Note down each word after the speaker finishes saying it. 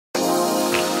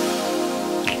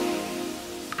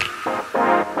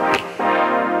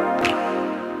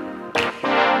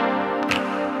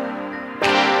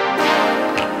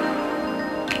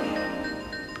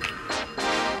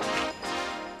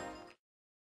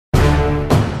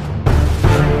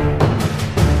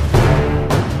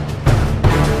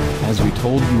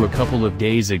told you a couple of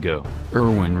days ago,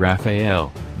 Erwin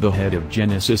Raphael, the head of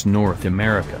Genesis North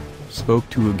America, spoke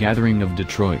to a gathering of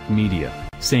Detroit media,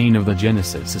 saying of the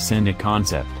Genesis Essentia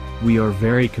concept, "We are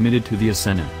very committed to the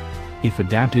Essentia. If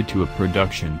adapted to a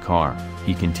production car,"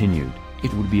 he continued,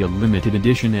 "it would be a limited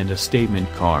edition and a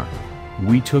statement car."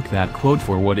 We took that quote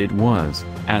for what it was,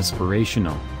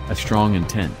 aspirational, a strong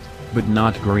intent, but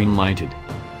not green-lighted.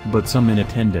 But some in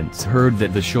attendance heard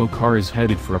that the show car is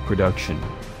headed for a production.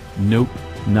 Nope,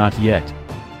 not yet.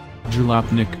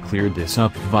 Jalopnik cleared this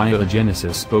up via a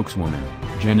Genesis spokeswoman.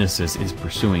 Genesis is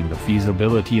pursuing the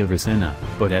feasibility of Essentia,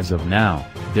 but as of now,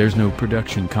 there's no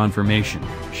production confirmation,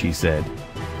 she said.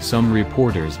 Some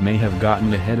reporters may have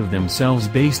gotten ahead of themselves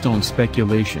based on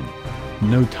speculation.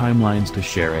 No timelines to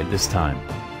share at this time.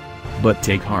 But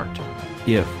take heart.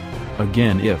 If,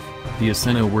 again if, the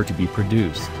Essentia were to be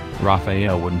produced,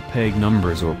 Raphael wouldn't peg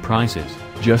numbers or prices,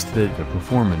 just that the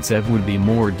Performance EV would be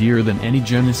more dear than any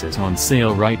Genesis on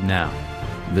sale right now.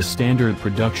 The standard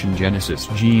production Genesis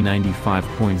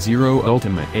G95.0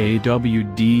 Ultimate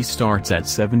AWD starts at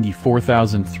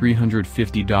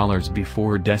 $74,350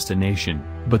 before destination,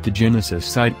 but the Genesis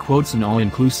site quotes an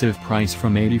all-inclusive price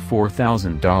from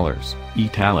 $84,000,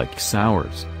 italics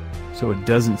hours. So it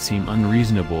doesn't seem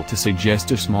unreasonable to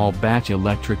suggest a small batch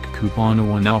electric coupe on a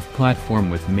one-off platform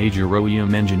with major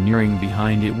OEM engineering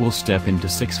behind it will step into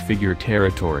six-figure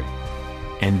territory.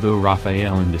 And though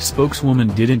Raphael and the spokeswoman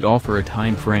didn't offer a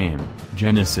time frame,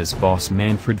 Genesis boss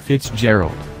Manfred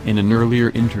Fitzgerald, in an earlier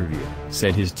interview,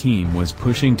 said his team was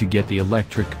pushing to get the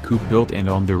electric coupe built and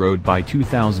on the road by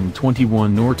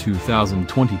 2021 or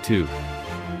 2022.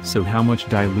 So how much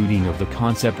diluting of the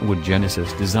concept would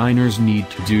Genesis designers need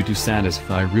to do to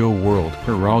satisfy real-world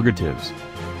prerogatives?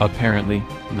 Apparently,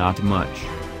 not much.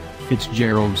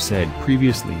 Fitzgerald said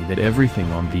previously that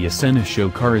everything on the Essentia show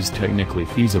car is technically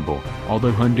feasible,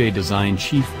 although Hyundai design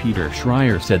chief Peter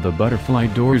Schreier said the butterfly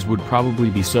doors would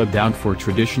probably be subbed out for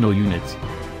traditional units.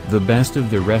 The best of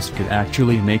the rest could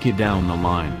actually make it down the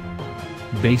line.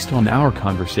 Based on our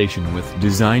conversation with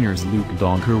designers Luke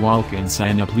Donkerwalk and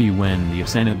Sinop Lee when the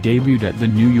Essentia debuted at the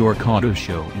New York Auto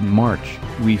Show in March,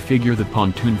 we figure the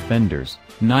pontoon fenders,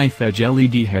 knife-edge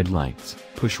LED headlights,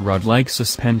 push-rod-like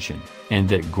suspension, and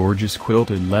that gorgeous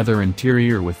quilted leather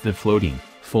interior with the floating,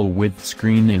 full-width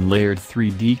screen and layered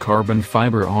 3D carbon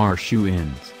fiber are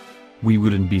shoe-ins. We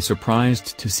wouldn't be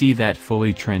surprised to see that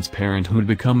fully transparent hood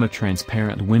become a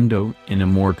transparent window in a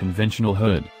more conventional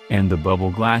hood, and the bubble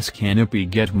glass canopy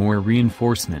get more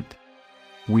reinforcement.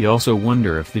 We also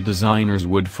wonder if the designers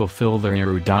would fulfill their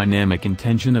aerodynamic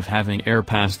intention of having air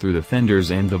pass through the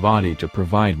fenders and the body to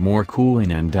provide more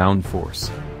cooling and downforce.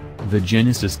 The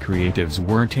Genesis creatives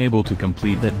weren't able to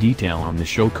complete that detail on the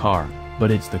show car,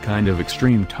 but it's the kind of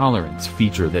extreme tolerance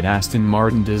feature that Aston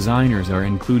Martin designers are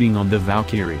including on the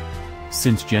Valkyrie.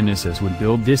 Since Genesis would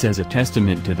build this as a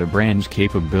testament to the brand's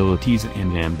capabilities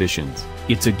and ambitions,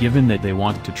 it's a given that they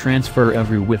want to transfer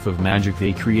every whiff of magic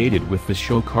they created with the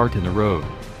show car to the road.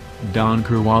 Don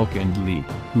Kerwalk and Lee,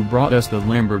 who brought us the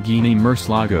Lamborghini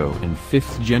Murcielago and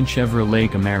 5th-gen Chevrolet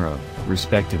Camaro,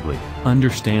 respectively,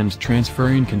 understands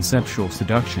transferring conceptual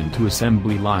seduction to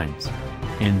assembly lines.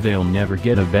 And they'll never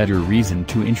get a better reason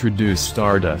to introduce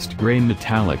stardust gray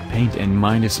metallic paint and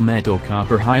metal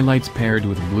copper highlights paired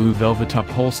with blue velvet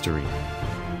upholstery.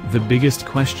 The biggest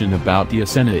question about the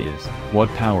Essentia is, what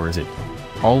powers it?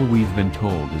 All we've been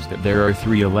told is that there are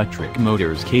 3 electric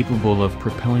motors capable of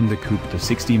propelling the coupe to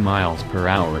 60 miles per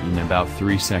hour in about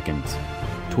 3 seconds.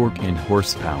 Torque and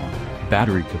horsepower,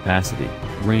 battery capacity,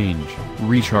 range,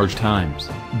 recharge times,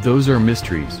 those are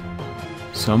mysteries.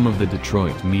 Some of the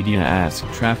Detroit media asked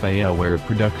Raphael where a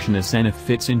production Essentia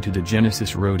fits into the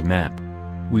Genesis roadmap.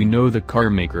 We know the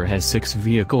carmaker has 6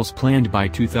 vehicles planned by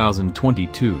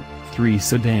 2022, 3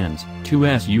 sedans, 2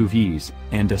 SUVs,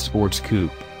 and a sports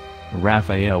coupe.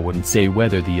 Raphael wouldn't say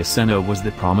whether the Essentia was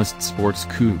the promised sports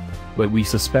coupe, but we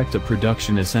suspect a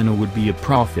production Essentia would be a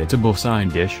profitable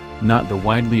side dish, not the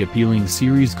widely appealing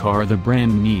series car the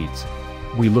brand needs.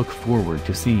 We look forward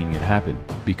to seeing it happen,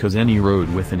 because any road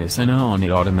with an Essentia on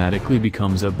it automatically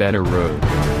becomes a better road.